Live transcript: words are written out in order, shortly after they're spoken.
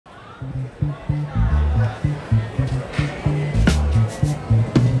Hey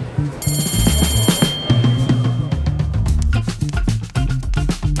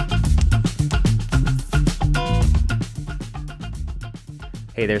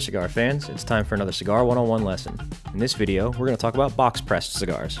there cigar fans, it's time for another Cigar 101 lesson. In this video, we're going to talk about box pressed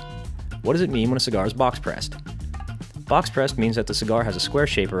cigars. What does it mean when a cigar is box pressed? Box pressed means that the cigar has a square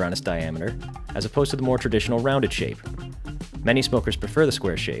shape around its diameter, as opposed to the more traditional rounded shape. Many smokers prefer the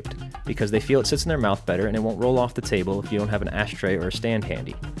square shaped, because they feel it sits in their mouth better and it won't roll off the table if you don't have an ashtray or a stand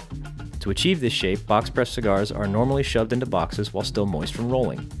handy. To achieve this shape, box pressed cigars are normally shoved into boxes while still moist from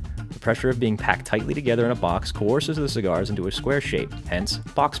rolling. The pressure of being packed tightly together in a box coerces the cigars into a square shape, hence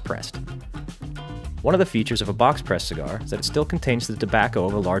box pressed. One of the features of a box pressed cigar is that it still contains the tobacco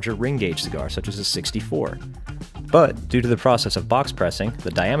of a larger ring gauge cigar such as a 64. But, due to the process of box pressing,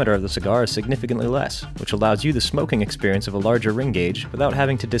 the diameter of the cigar is significantly less, which allows you the smoking experience of a larger ring gauge without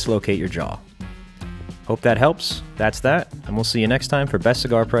having to dislocate your jaw. Hope that helps, that's that, and we'll see you next time for Best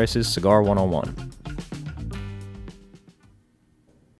Cigar Prices Cigar 101.